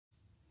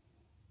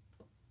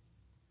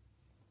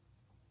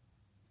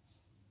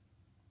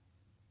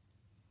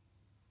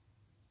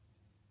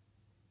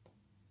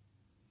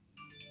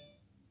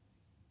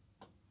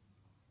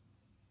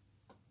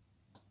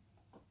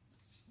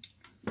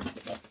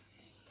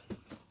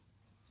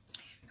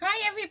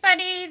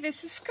everybody,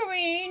 this is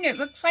Corrine. It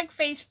looks like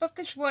Facebook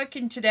is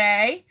working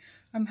today.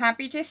 I'm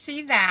happy to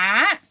see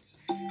that.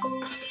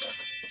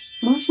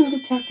 Motion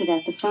detected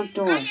at the front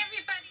door. Hi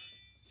everybody.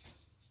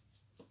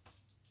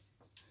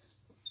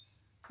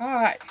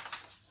 Alright,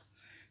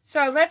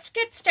 so let's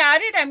get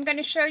started. I'm going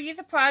to show you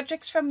the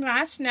projects from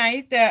last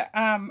night that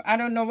I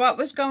don't know what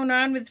was going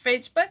on with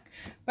Facebook,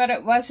 but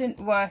it wasn't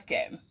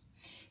working.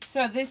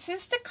 So this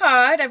is the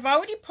card. I've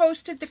already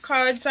posted the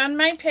cards on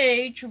my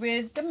page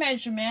with the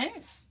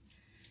measurements.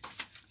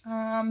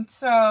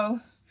 So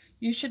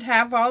you should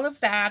have all of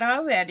that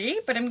already,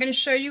 but I'm going to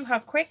show you how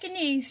quick and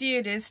easy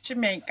it is to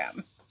make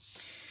them.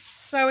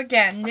 So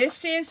again,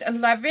 this is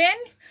 11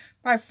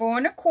 by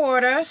 4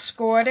 1/4,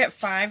 scored at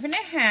 5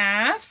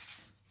 1/2.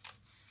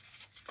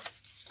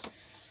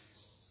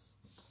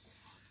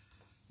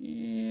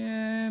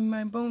 Yeah,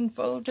 my bone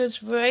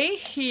folder's right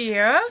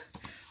here.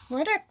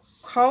 What a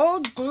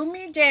cold,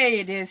 gloomy day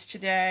it is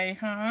today,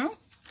 huh?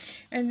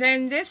 And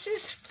then this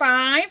is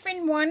 5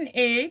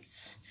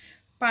 1/8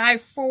 by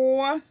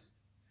 4.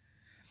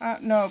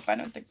 Nope, I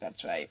don't think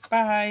that's right.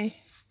 By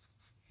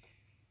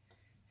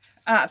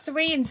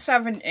 3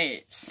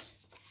 7/8.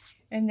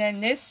 And then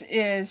this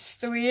is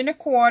 3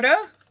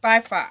 1/4 by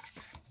 5.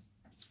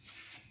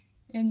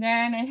 And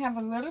then I have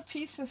a little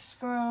piece of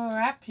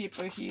scrap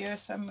paper here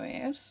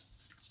somewhere.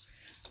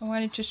 I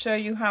wanted to show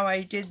you how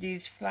I did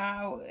these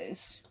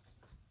flowers.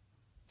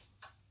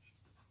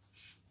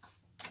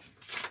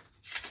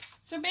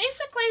 So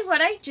basically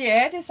what I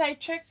did is I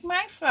took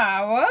my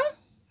flower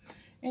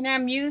and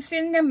I'm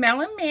using the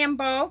Melon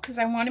Mambo because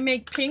I want to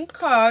make pink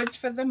cards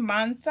for the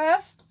month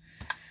of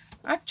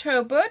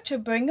October to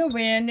bring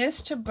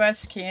awareness to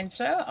breast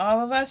cancer.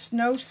 All of us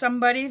know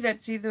somebody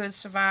that's either a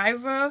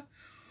survivor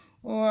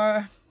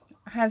or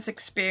has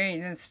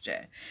experienced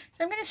it.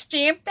 So I'm going to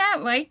stamp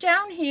that right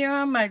down here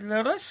on my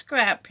little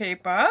scrap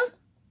paper.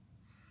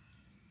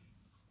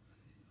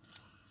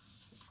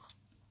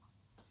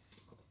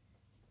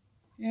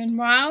 And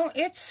while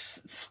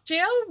it's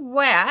still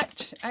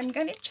wet, I'm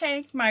going to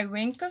take my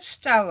Wink of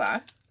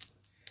Stella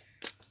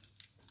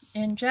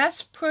and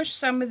just push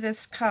some of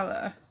this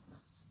color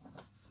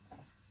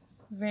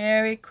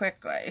very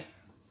quickly.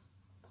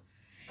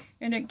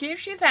 And it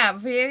gives you that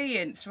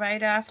variance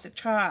right off the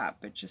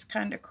top, which is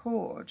kind of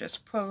cool,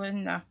 just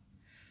pulling the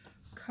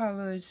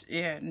colors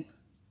in.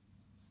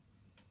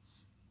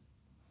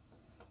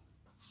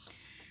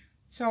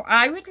 So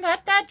I would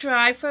let that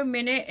dry for a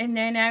minute and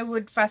then I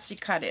would fussy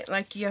cut it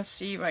like you'll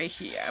see right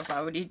here. I've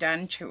already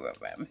done 2 of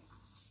them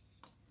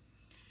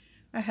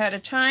ahead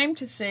of time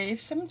to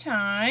save some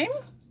time.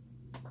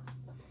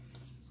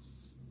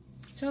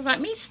 So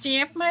let me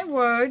stamp my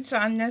words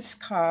on this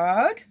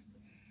card.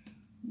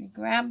 Let me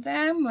grab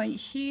them right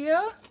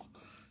here.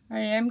 I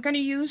am going to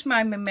use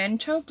my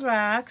Memento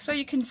Black so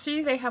you can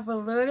see they have a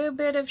little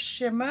bit of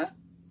shimmer.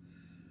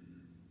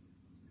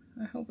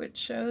 I hope it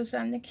shows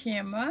on the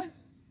camera.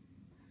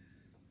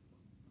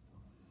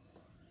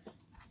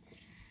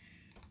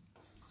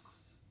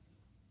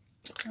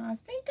 I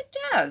think it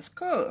does.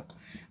 Cool.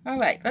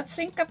 Alright, let's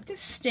sync up the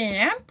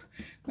stamp.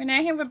 When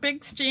I have a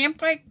big stamp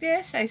like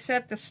this, I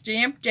set the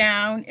stamp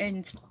down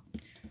and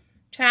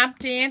tap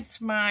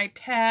dance my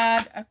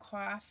pad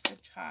across the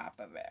top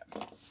of it.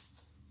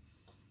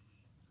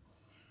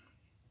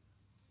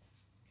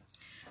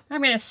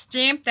 I'm going to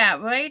stamp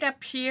that right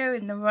up here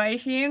in the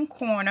right hand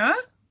corner.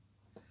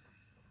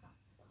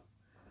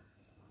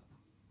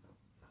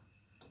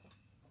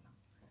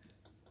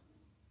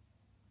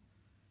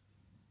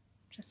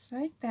 Just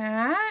like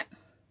that.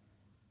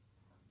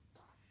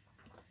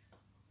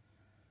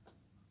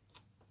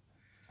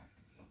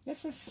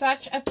 This is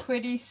such a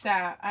pretty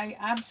set. I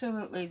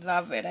absolutely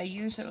love it. I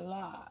use it a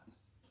lot.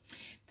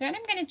 Then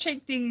I'm going to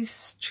take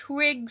these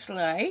twigs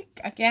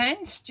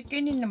again,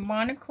 sticking in the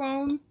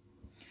monochrome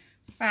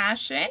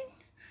fashion.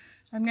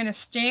 I'm going to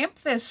stamp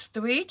this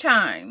 3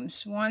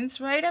 times.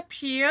 One's right up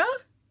here.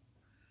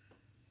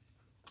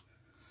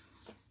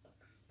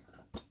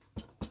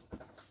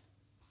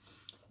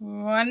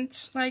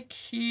 One's like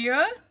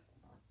here.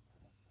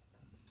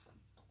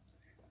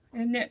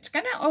 And it's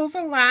going to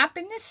overlap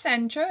in the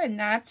center, and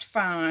that's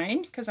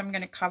fine because I'm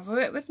going to cover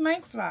it with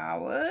my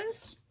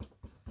flowers.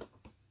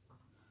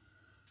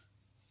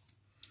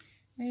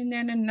 And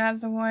then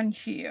another one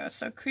here.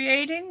 So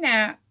creating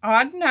that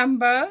odd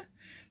number,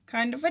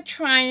 kind of a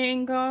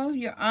triangle.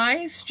 Your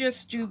eyes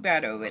just do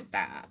better with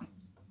that.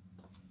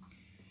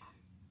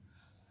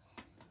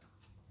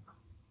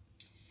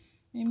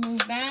 You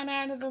move that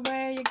out of the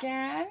way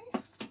again.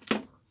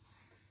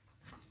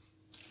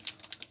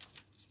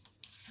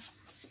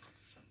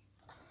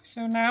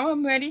 So now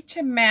I'm ready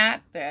to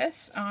mat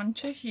this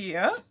onto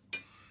here.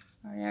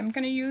 I am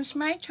going to use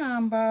my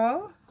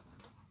Tombow.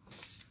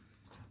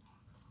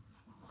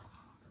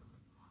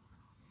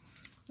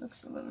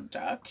 Looks a little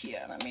dark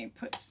here. Let me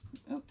put,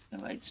 oh,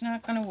 the light's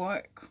not going to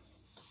work.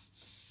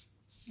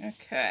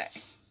 Okay.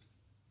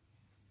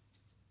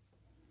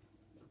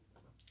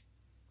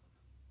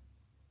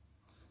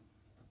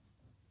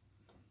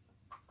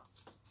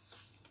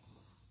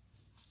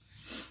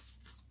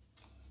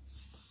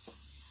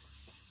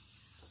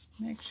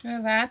 Make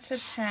sure that's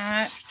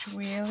attached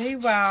really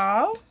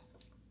well.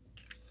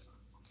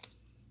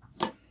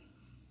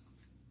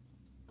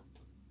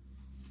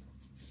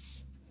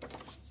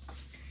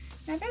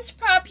 Now that's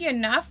probably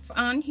enough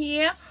on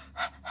here.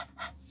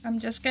 I'm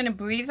just going to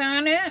breathe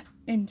on it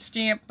and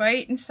stamp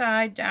right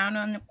inside down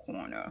on the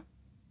corner.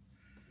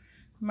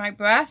 My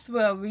breath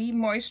will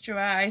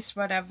re-moisturize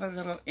whatever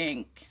little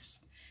ink.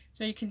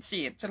 So you can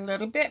see it's a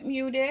little bit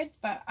muted,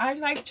 but I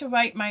like to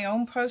write my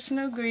own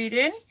personal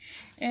greeting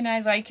and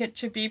I like it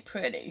to be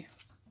pretty.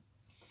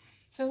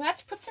 So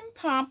let's put some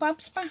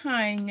pop-ups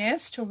behind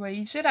this to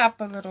raise it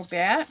up a little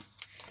bit.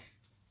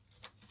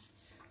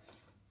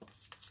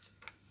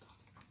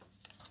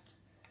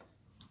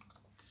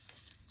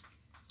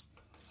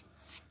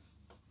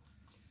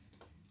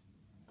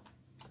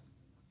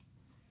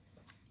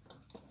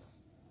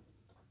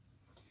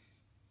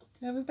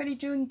 Everybody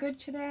doing good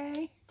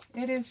today?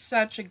 It is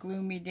such a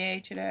gloomy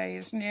day today,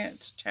 isn't it?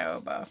 It's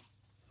terrible.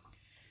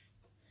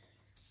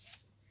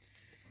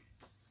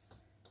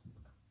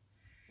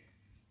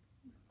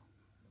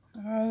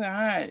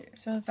 Alright,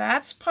 so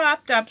that's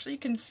popped up so you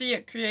can see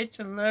it creates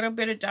a little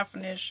bit of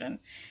definition,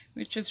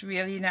 which is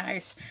really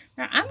nice.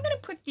 Now I'm going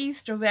to put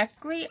these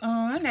directly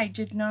on. I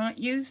did not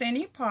use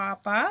any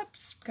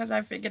pop-ups because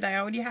I figured I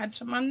already had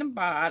some on the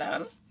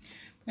bottom.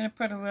 I'm going to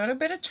put a little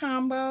bit of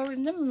Tombow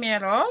in the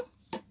middle.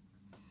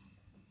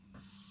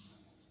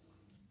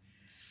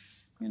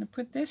 I'm going to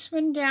put this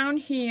one down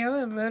here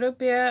a little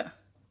bit.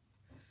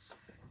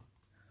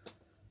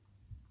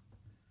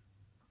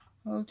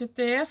 Hold it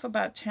there for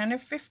about 10 or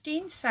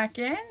 15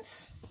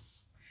 seconds.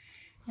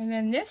 And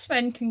then this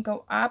one can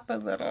go up a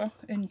little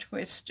and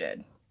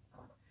twisted.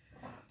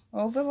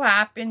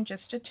 Overlapping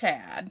just a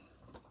tad.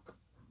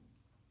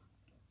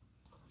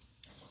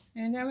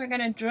 And then we're going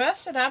to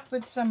dress it up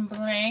with some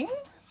bling.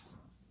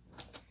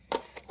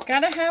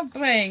 Gotta have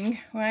bling,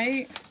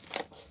 right?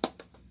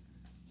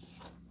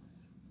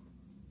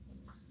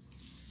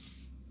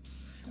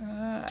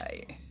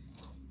 Alright.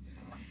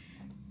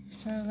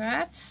 So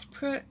let's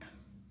put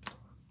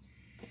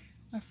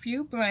a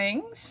few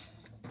blings.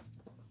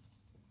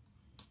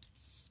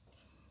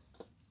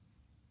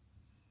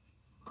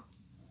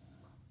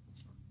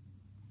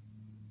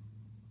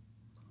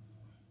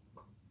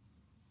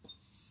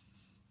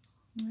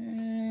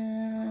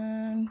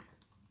 And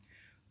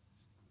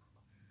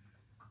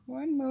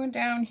one more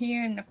down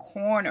here in the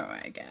corner,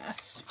 I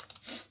guess.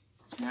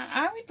 Now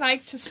I would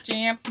like to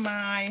stamp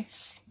my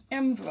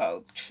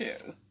envelope too.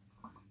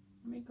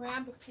 Let me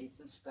grab a piece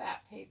of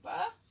scrap paper.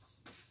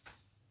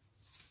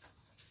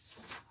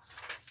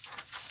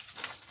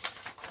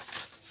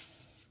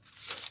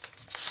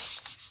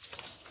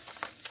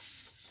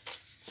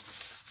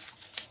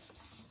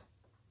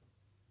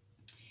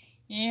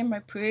 And my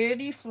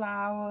pretty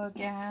flower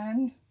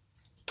again.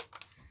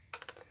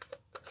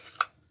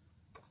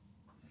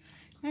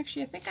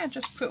 Actually, I think I'll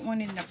just put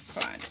one in the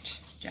front,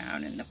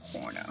 down in the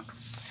corner.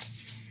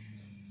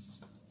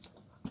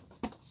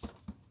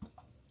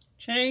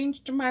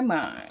 Changed my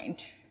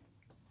mind.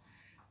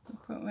 I'll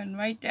put one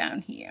right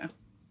down here.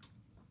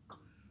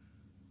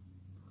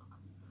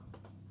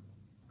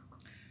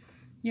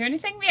 The only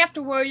thing we have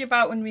to worry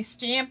about when we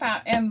stamp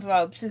our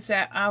envelopes is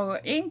that our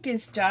ink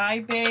is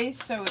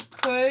dye-based, so it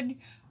could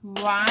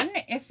run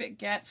if it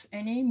gets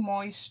any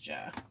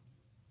moisture.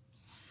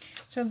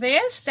 So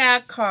there's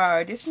that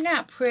card. Isn't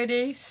that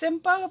pretty?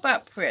 Simple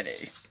but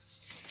pretty.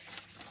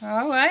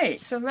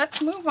 Alright, so let's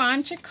move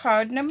on to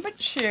card number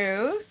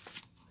 2,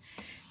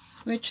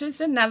 which is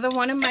another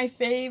one of my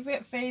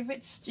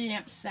favorite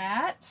stamp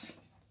sets.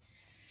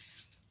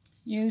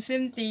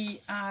 Using the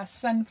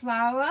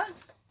sunflower.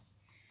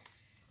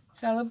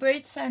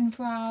 Celebrate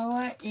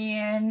Sunflower,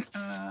 and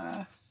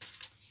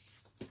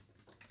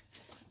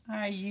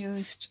I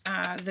used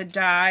the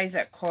die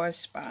that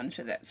corresponds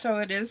to that. So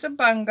it is a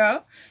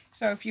bungo.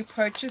 So if you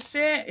purchase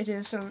it, it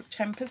is a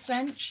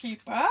 10%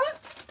 cheaper.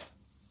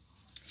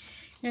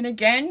 And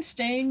again,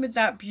 staying with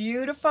that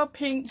beautiful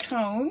pink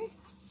tone,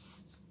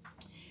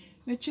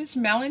 which is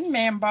Melon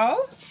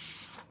Mambo.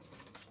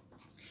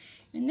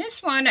 And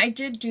this one, I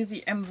did do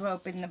the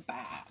envelope in the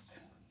back.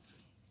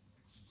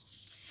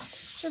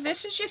 So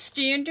this is your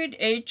standard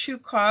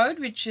A2 card,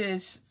 which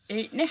is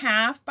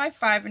 8.5 by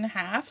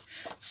 5.5,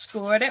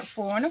 scored at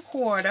 4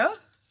 1/4.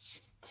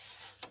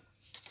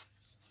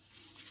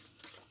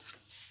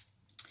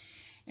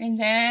 And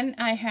then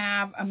I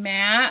have a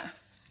mat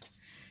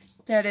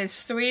that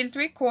is 3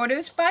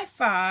 3/4 by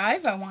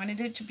 5. I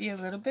wanted it to be a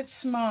little bit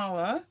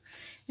smaller.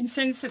 And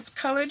since it's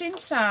colored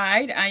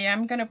inside, I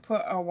am going to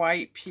put a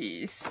white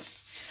piece.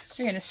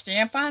 We're going to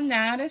stamp on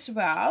that as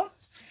well.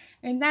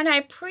 And then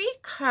I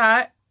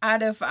pre-cut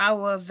out of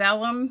our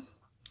vellum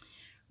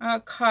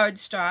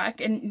cardstock,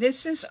 and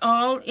this is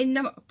all in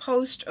the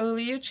post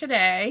earlier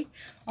today,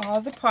 all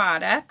the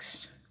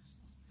products.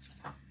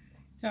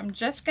 So I'm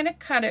just going to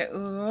cut it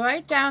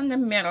right down the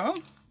middle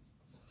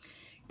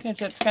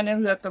because it's going to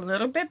look a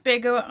little bit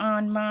bigger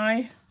on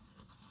my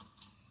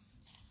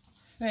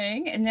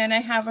thing. And then I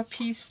have a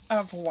piece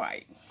of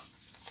white.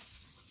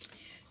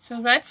 So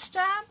let's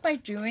start by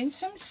doing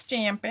some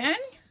stamping.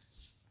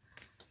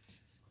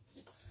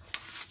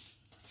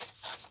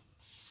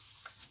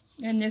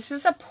 And this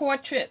is a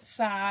portrait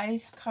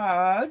size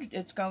card.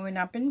 It's going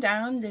up and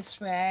down this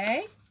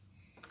way.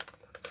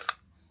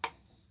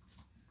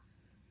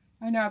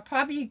 I know I'm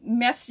probably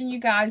messing you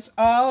guys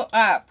all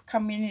up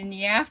coming in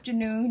the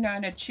afternoon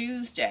on a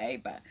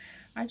Tuesday, but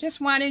I just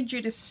wanted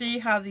you to see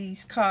how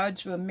these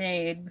cards were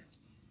made.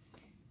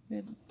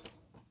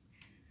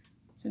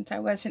 Since I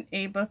wasn't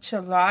able to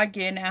log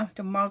in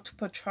after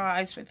multiple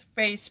tries with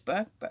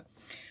Facebook, but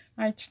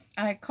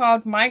I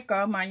called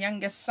Michael, my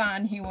youngest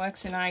son. He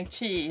works in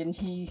IT,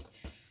 and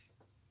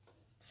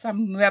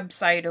some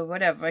website or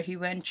whatever he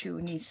went to,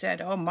 and he said,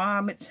 "Oh,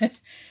 Mom, it's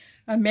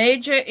a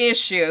major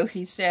issue."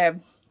 He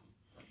said,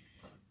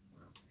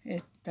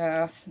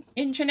 the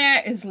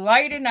internet is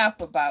lighting up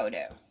about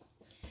it.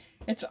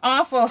 It's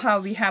awful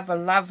how we have a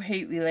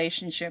love-hate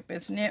relationship,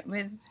 isn't it,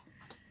 with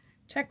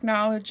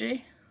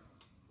technology?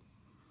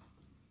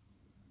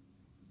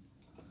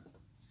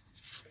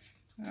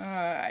 All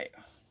right.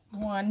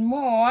 One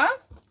more.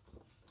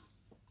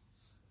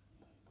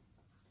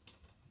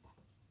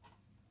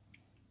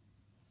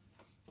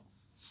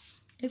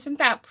 Isn't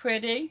that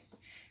pretty?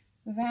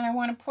 Then I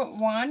want to put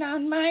one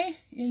on my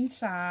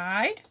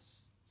inside.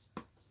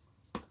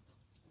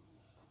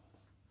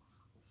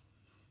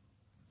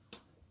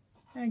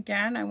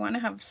 Again, I want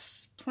to have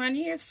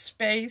plenty of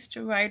space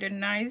to write a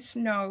nice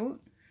note.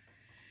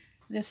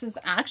 This is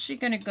actually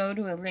going to go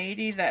to a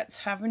lady that's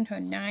having her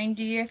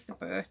 90th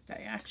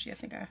birthday. Actually, I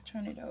think I'll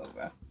turn it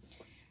over.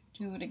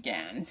 Do it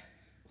again.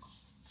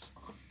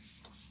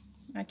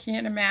 I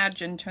can't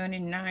imagine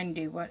turning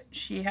 90, what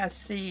she has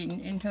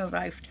seen in her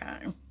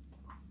lifetime.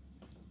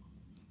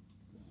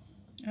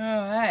 All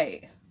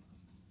right.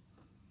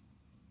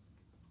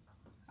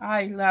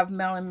 I love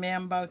Melon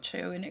Mambo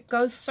too, and it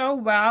goes so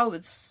well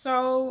with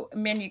so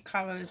many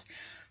colors.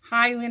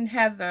 Highland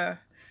Heather,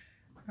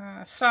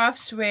 Soft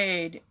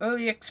Suede,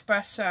 Early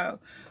Espresso,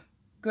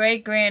 Gray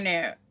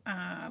Granite,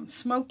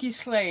 Smoky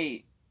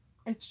Slate.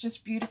 It's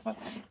just beautiful.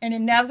 And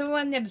another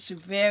one that is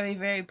very,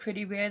 very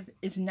pretty with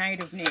is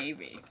Night of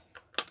Navy.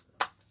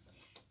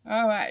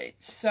 Alright,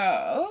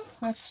 so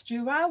let's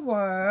do our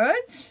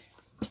words.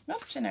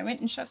 Oops, and I went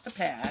and shut the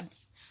pad.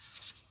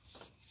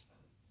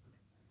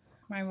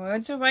 My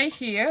words are right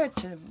here.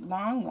 It's a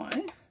long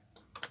one.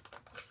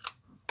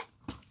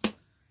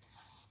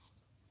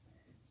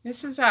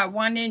 This is our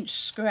 1-inch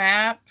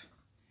scrap.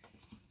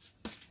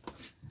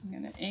 I'm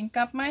going to ink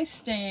up my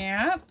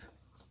stamp.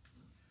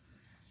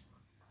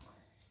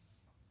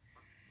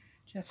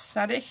 Just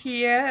set it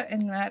here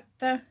and let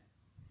the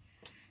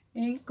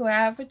ink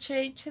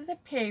gravitate to the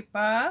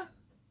paper.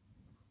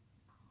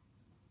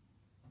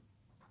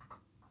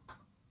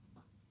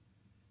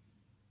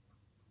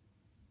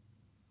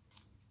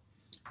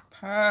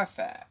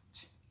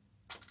 Perfect.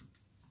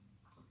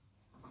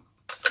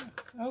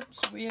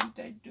 Oops, what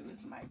did I do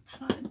with my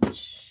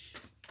punch?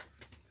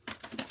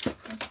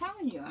 I'm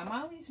telling you, I'm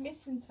always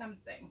missing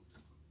something.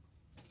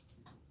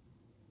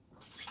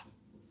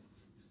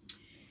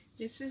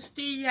 This is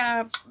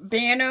the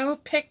Banner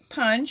Pick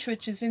Punch,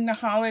 which is in the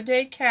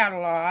holiday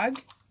catalog.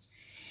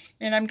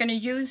 And I'm going to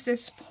use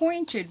this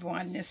pointed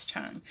one this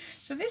time.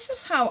 So this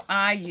is how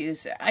I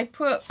use it. I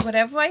put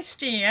whatever I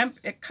stamp,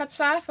 it cuts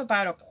off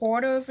about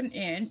 1/4 of an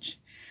inch.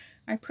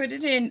 I put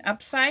it in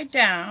upside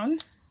down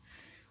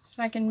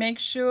so I can make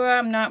sure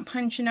I'm not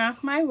punching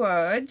off my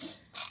words.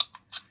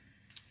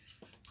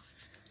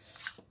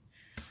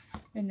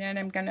 And then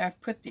I'm going to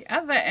put the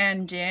other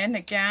end in,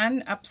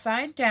 again,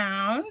 upside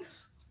down.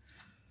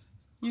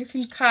 You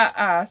can cut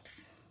a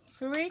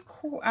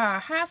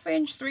 1/2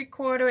 inch,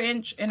 3/4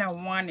 inch, and a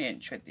 1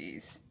 inch with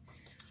these.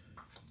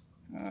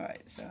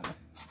 Alright, so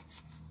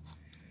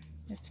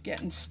it's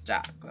getting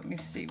stuck. Let me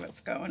see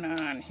what's going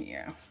on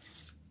here.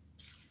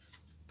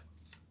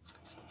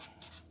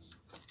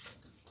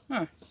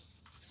 Huh.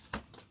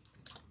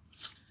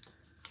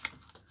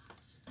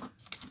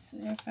 See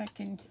if I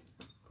can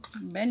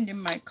bend in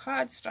my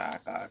cardstock.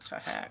 Oh, to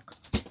heck.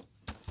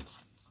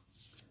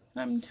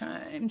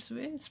 Sometimes,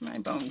 where's my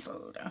bone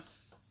folder?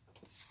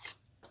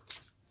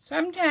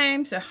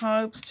 Sometimes it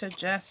helps to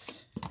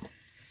just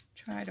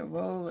try to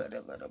roll it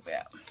a little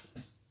bit.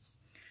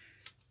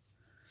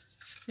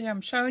 See,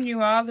 I'm showing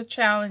you all the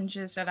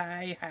challenges that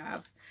I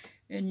have,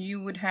 and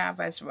you would have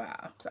as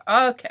well. So,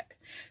 okay.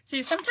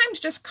 See, sometimes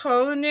just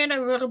curling it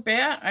a little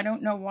bit, I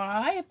don't know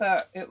why,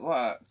 but it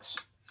works.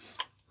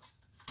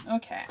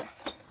 Okay.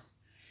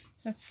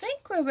 So I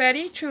think we're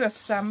ready to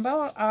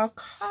assemble our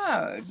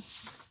card.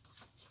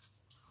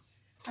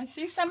 I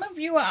see some of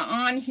you are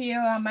on here,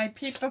 are my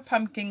Paper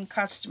Pumpkin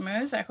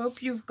customers. I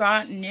hope you've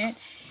gotten it.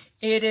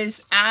 It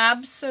is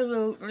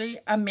absolutely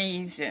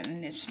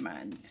amazing this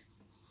month.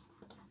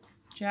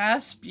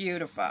 Just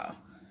beautiful.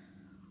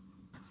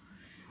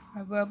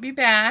 I will be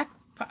back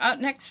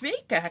next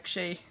week,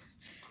 actually,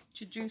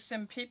 to do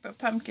some Paper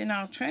Pumpkin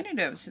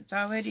alternatives. It's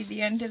already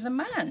the end of the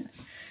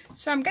month.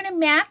 So I'm going to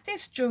mat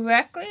this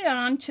directly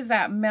onto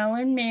that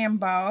Melon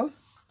Mambo,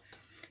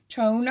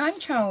 tone on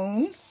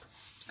tone.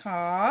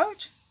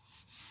 card.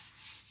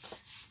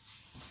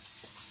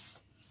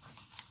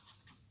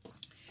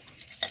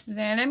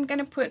 Then I'm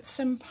going to put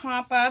some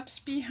pop-ups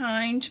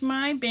behind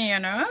my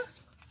banner.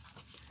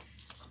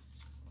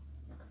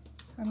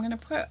 I'm going to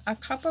put a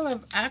couple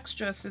of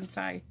extras since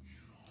I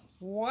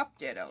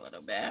warped it a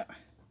little bit.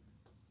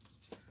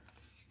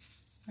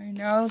 I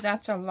know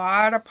that's a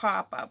lot of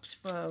pop-ups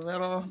for a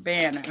little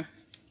banner.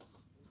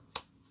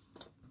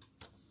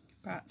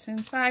 But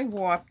since I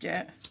warped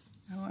it,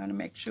 I want to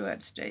make sure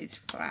it stays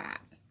flat.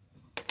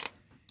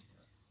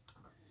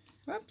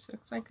 Whoops,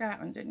 looks like that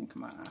one didn't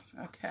come off.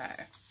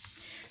 Okay.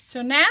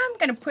 So now I'm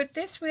going to put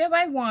this where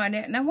I want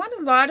it. And I want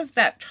a lot of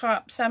that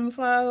top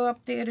sunflower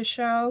up there to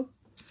show.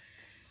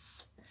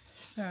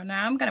 So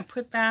now I'm going to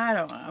put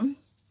that on.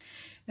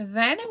 And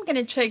then I'm going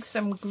to take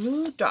some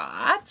glue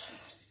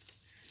dots.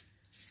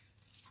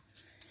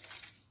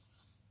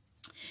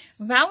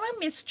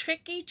 Vellum is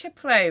tricky to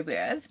play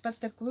with, but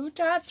the glue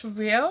dots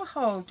will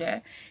hold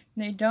it.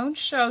 And they don't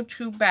show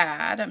too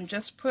bad. I'm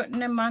just putting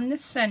them on the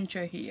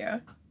center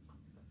here.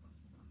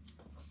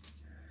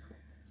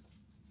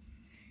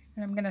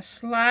 And I'm going to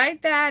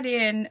slide that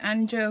in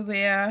under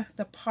where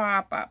the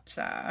pop-ups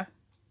are.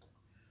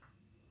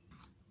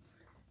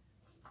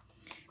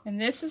 And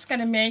this is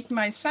going to make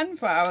my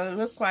sunflower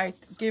look like,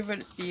 give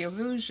it the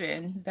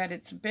illusion that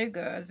it's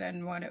bigger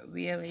than what it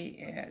really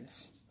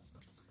is.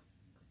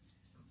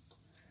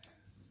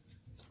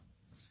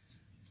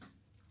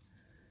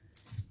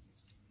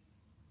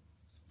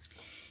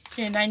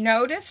 And I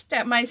noticed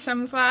that my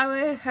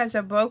sunflower has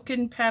a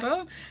broken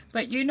petal,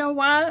 but you know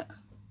what?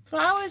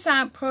 Flowers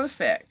aren't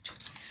perfect,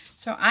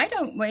 so I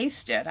don't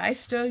waste it. I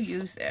still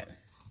use it.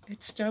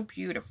 It's still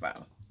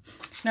beautiful.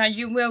 Now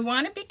you will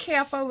want to be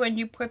careful when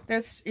you put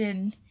this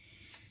in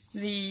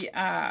the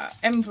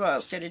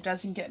envelope that it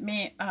doesn't get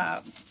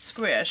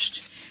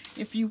squished.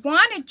 If you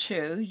wanted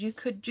to, you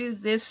could do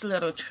this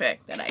little trick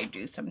that I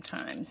do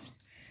sometimes.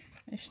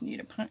 I just need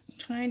a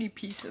tiny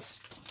piece of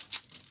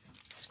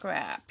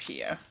scrap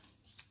here.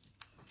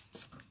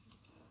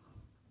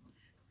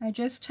 I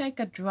just take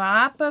a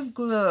drop of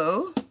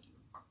glue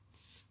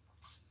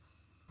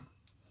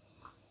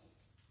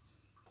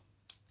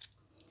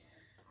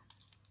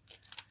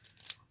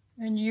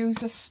and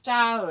use a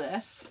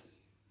stylus.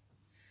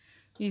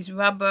 These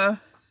rubber,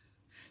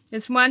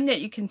 there's one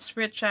that you can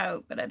switch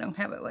out, but I don't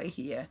have it right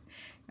here.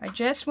 I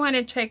just want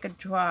to take a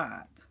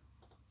drop,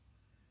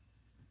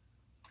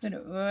 put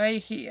it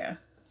right here,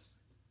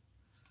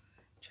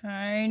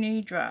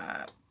 tiny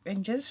drop,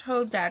 and just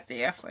hold that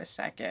there for a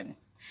second.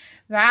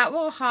 That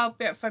will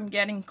help it from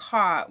getting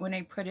caught when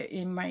I put it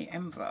in my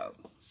envelope.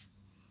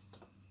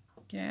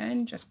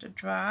 Again, just a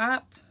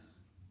drop.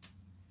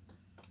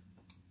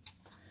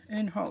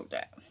 And hold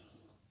it.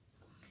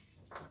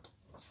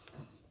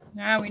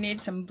 Now we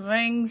need some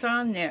blings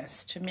on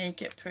this to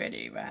make it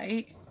pretty,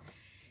 right?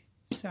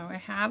 So I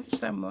have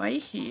some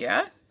right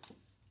here.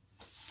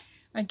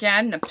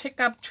 Again, the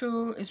pickup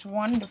tool is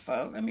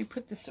wonderful. Let me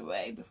put this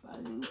away before I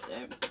lose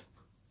it.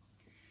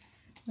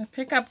 The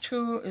pickup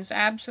tool is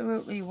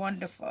absolutely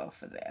wonderful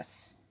for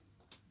this.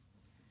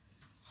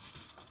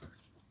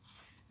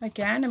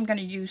 Again, I'm going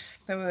to use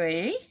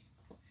 3.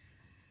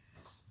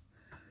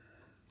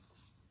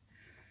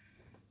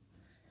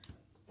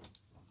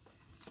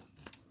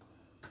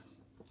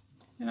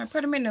 And I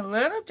put them in a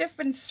little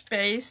different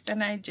space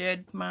than I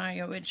did my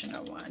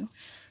original one.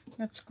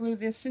 Let's glue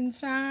this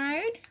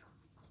inside.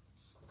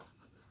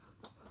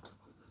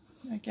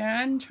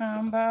 Again,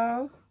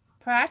 Tombow.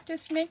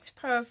 Practice makes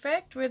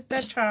perfect with the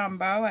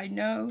Tombow. I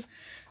know,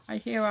 I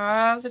hear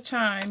all the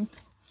time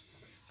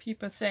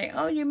people say,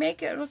 oh, you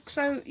make it look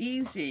so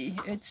easy.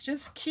 It's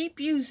just keep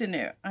using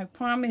it. I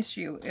promise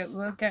you, it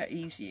will get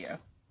easier.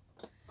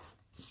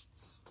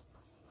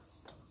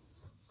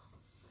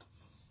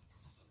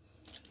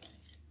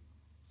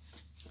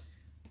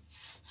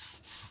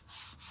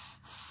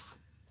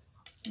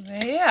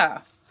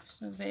 There.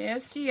 So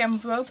there's the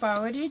envelope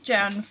already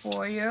done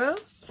for you.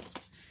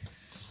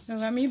 So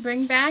let me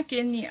bring back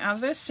in the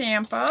other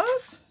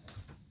samples.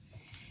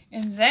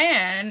 And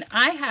then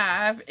I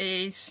have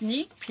a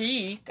sneak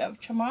peek of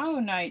tomorrow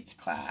night's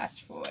class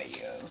for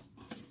you.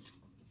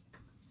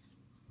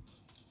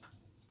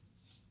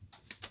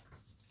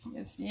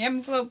 Here's the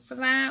envelope for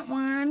that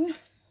one.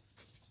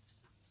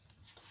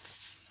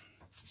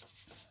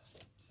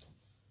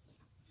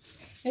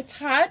 It's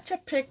hard to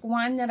pick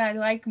one that I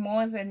like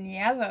more than the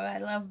other. I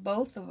love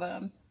both of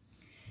them.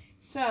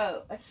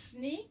 So, a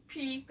sneak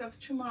peek of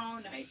tomorrow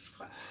night's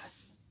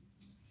class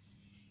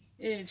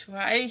is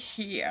right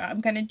here.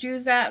 I'm going to do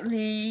that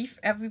leaf.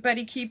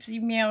 Everybody keeps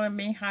emailing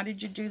me, how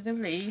did you do the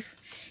leaf?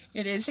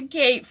 It is a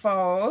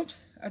gatefold,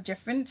 a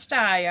different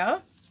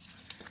style.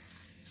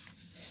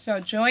 So,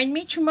 join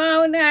me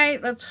tomorrow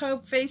night. Let's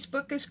hope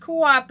Facebook is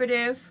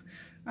cooperative.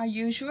 Our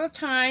usual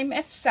time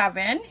at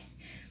 7.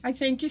 I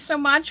thank you so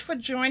much for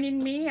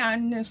joining me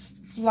on this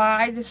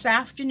fly this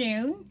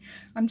afternoon.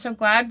 I'm so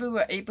glad we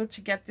were able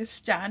to get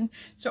this done.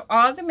 So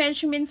all the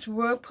measurements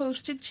were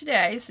posted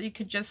today, so you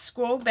could just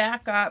scroll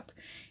back up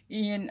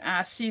and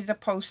see the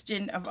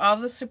posting of all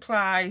the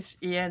supplies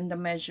and the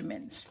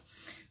measurements.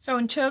 So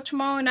until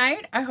tomorrow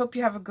night, I hope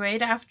you have a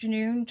great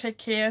afternoon. Take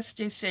care,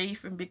 stay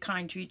safe, and be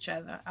kind to each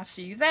other. I'll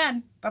see you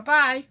then.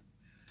 Bye-bye.